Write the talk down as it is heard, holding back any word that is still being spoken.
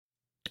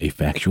a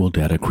factual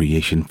data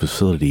creation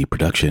facility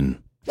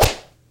production.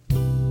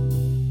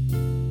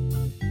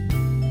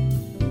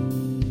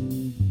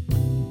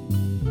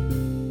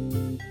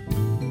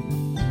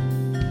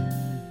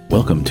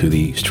 Welcome to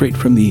the Straight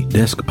from the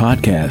Desk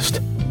podcast,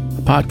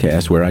 a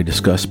podcast where I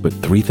discuss but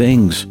three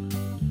things.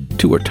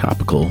 Two are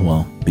topical,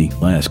 while the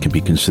last can be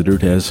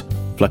considered as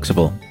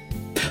flexible.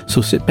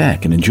 So sit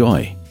back and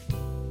enjoy.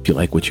 If you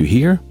like what you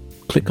hear,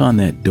 click on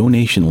that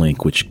donation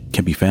link, which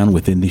can be found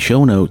within the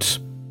show notes.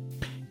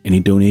 Any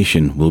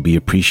donation will be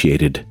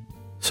appreciated.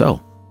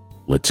 So,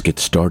 let's get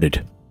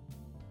started.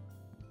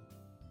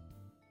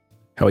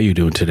 How are you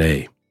doing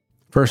today?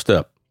 First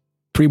up,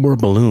 3 more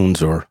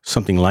balloons or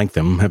something like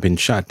them have been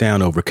shot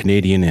down over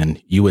Canadian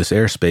and U.S.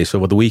 airspace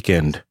over the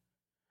weekend.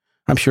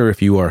 I'm sure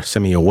if you are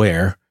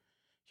semi-aware,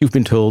 you've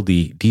been told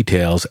the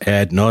details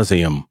ad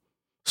nauseum,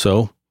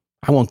 so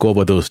I won't go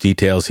over those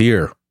details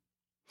here.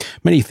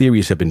 Many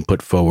theories have been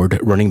put forward,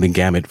 running the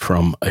gamut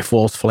from a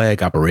false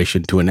flag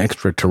operation to an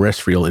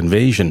extraterrestrial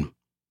invasion.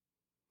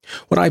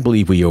 What I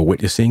believe we are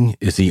witnessing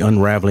is the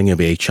unraveling of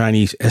a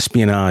Chinese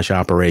espionage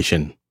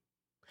operation.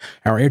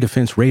 Our air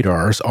defense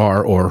radars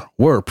are or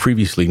were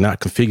previously not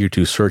configured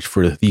to search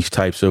for these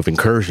types of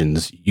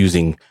incursions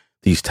using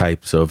these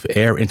types of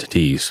air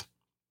entities.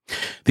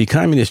 The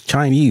communist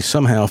Chinese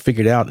somehow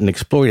figured out and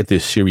exploited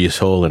this serious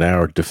hole in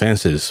our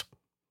defenses.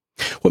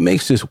 What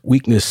makes this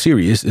weakness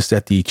serious is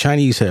that the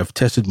Chinese have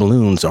tested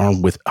balloons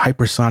armed with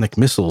hypersonic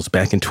missiles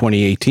back in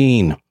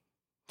 2018.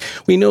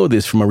 We know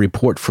this from a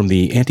report from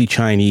the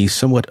anti-Chinese,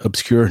 somewhat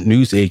obscure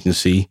news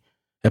agency,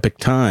 Epoch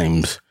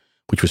Times,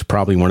 which was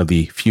probably one of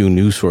the few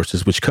news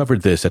sources which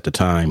covered this at the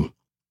time.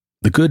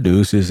 The good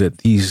news is that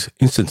these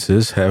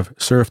instances have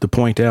served to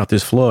point out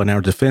this flaw in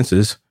our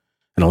defenses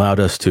and allowed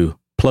us to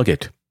plug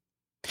it.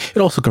 It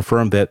also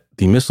confirmed that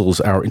the missiles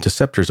our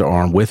interceptors are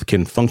armed with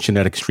can function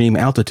at extreme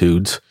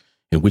altitudes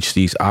in which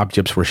these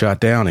objects were shot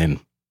down in.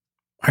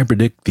 I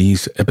predict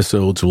these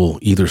episodes will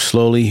either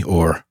slowly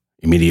or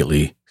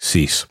immediately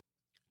cease.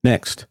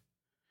 Next,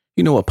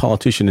 you know a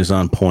politician is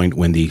on point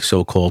when the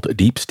so-called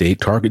deep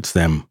state targets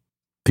them.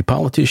 The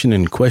politician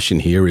in question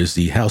here is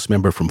the House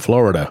member from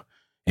Florida,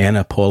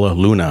 Ana Paula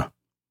Luna.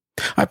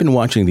 I've been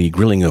watching the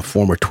grilling of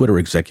former Twitter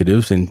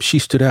executives, and she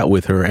stood out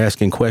with her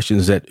asking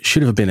questions that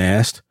should have been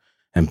asked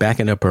and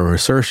backing up her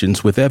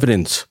assertions with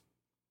evidence.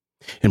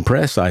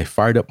 Impressed, I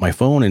fired up my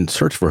phone and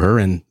searched for her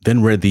and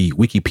then read the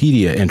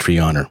Wikipedia entry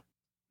on her.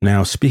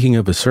 Now, speaking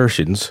of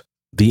assertions,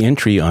 the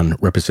entry on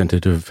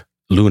Representative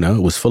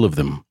Luna was full of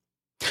them,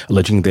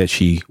 alleging that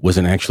she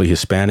wasn't actually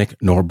Hispanic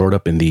nor brought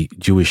up in the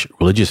Jewish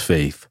religious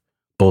faith,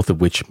 both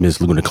of which Ms.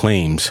 Luna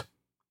claims.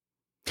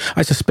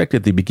 I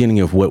suspected the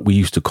beginning of what we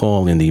used to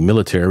call in the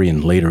military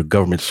and later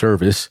government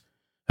service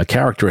a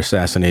character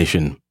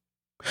assassination.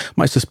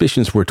 My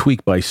suspicions were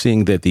tweaked by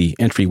seeing that the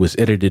entry was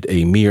edited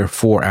a mere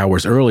 4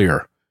 hours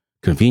earlier,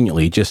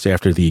 conveniently just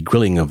after the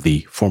grilling of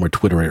the former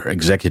Twitter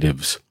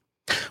executives.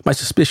 My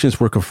suspicions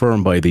were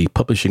confirmed by the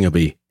publishing of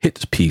a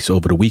hit piece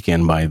over the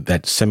weekend by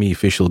that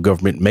semi-official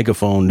government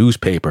megaphone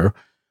newspaper,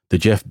 the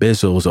Jeff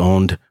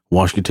Bezos-owned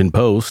Washington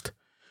Post,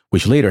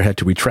 which later had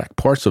to retract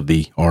parts of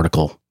the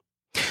article.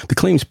 The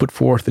claims put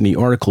forth in the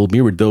article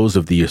mirrored those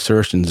of the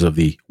assertions of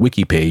the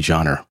wiki page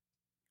on her.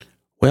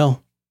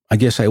 Well, I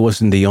guess I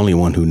wasn't the only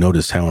one who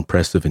noticed how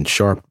impressive and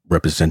sharp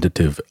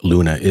Representative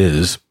Luna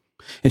is,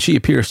 and she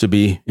appears to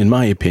be, in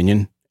my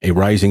opinion, a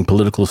rising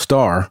political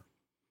star,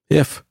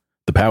 if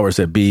the powers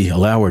that be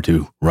allow her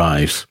to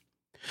rise.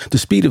 The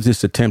speed of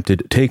this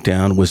attempted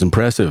takedown was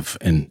impressive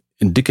and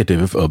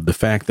indicative of the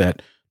fact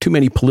that too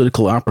many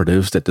political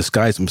operatives that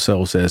disguise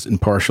themselves as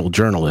impartial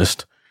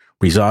journalists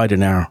reside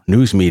in our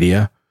news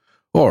media,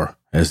 or,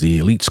 as the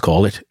elites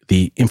call it,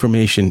 the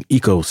information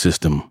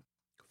ecosystem.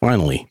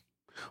 Finally,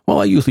 while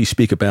I usually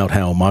speak about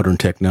how modern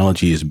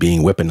technology is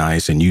being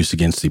weaponized and used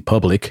against the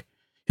public,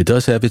 it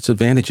does have its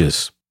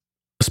advantages,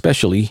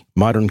 especially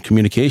modern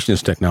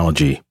communications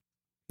technology.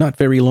 Not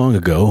very long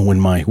ago, when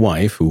my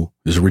wife, who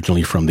is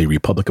originally from the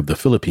Republic of the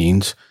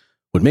Philippines,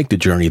 would make the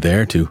journey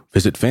there to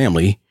visit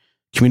family,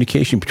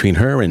 communication between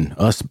her and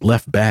us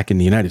left back in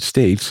the United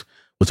States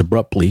was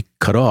abruptly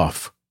cut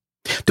off.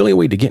 The only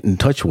way to get in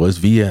touch was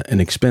via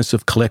an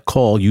expensive collect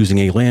call using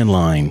a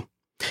landline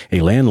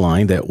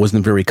that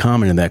wasn't very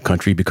common in that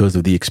country because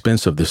of the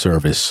expense of the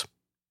service.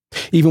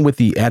 Even with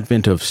the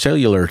advent of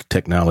cellular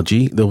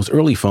technology, those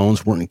early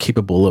phones weren't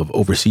capable of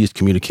overseas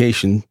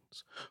communications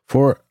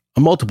for a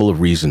multiple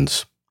of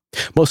reasons.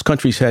 Most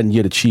countries hadn't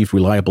yet achieved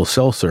reliable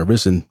cell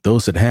service, and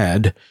those that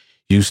had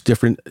used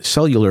different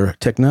cellular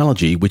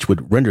technology, which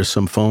would render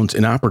some phones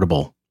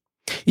inoperable.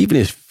 Even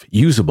if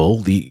usable,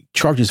 the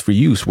charges for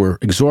use were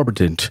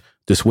exorbitant,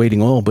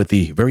 dissuading all but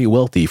the very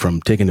wealthy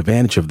from taking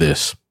advantage of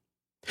this.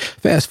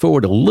 Fast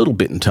forward a little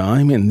bit in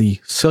time, and the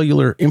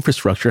cellular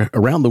infrastructure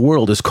around the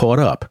world is caught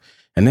up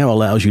and now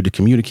allows you to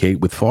communicate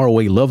with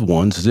faraway loved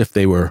ones as if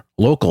they were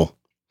local.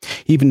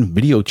 Even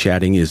video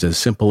chatting is as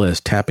simple as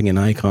tapping an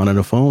icon on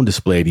a phone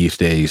display these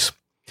days.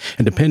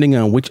 And depending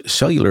on which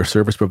cellular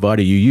service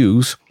provider you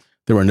use,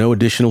 there are no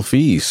additional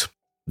fees.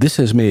 This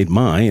has made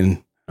my,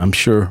 and I'm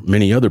sure,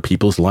 many other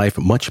people's life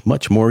much,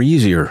 much more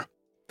easier.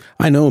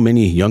 I know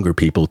many younger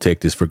people take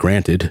this for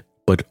granted,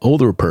 but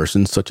older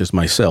persons such as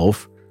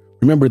myself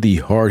remember the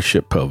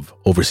hardship of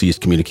overseas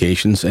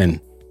communications and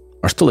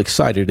are still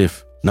excited,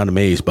 if not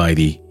amazed, by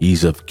the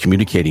ease of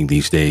communicating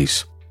these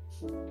days.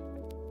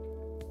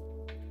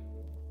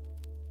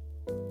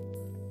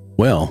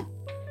 Well,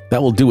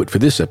 that will do it for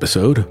this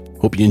episode.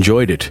 Hope you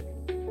enjoyed it.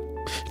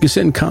 You can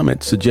send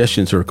comments,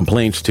 suggestions, or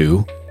complaints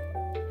to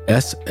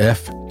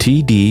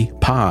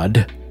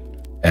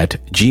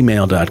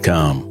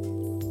sftdpod@gmail.com.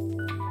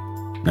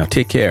 Now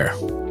take care,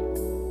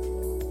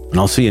 and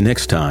I'll see you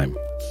next time.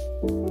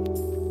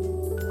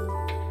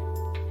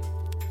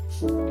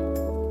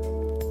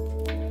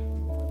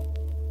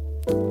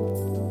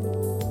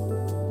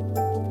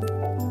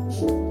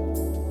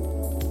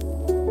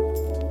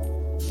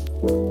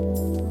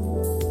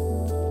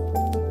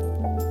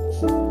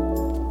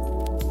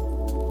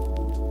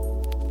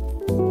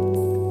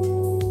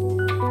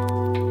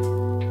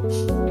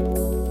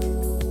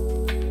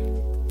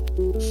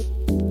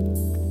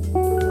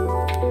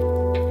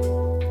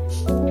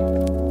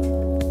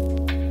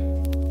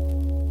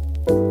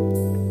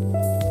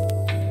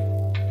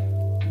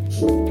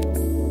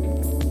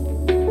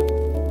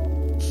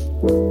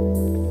 You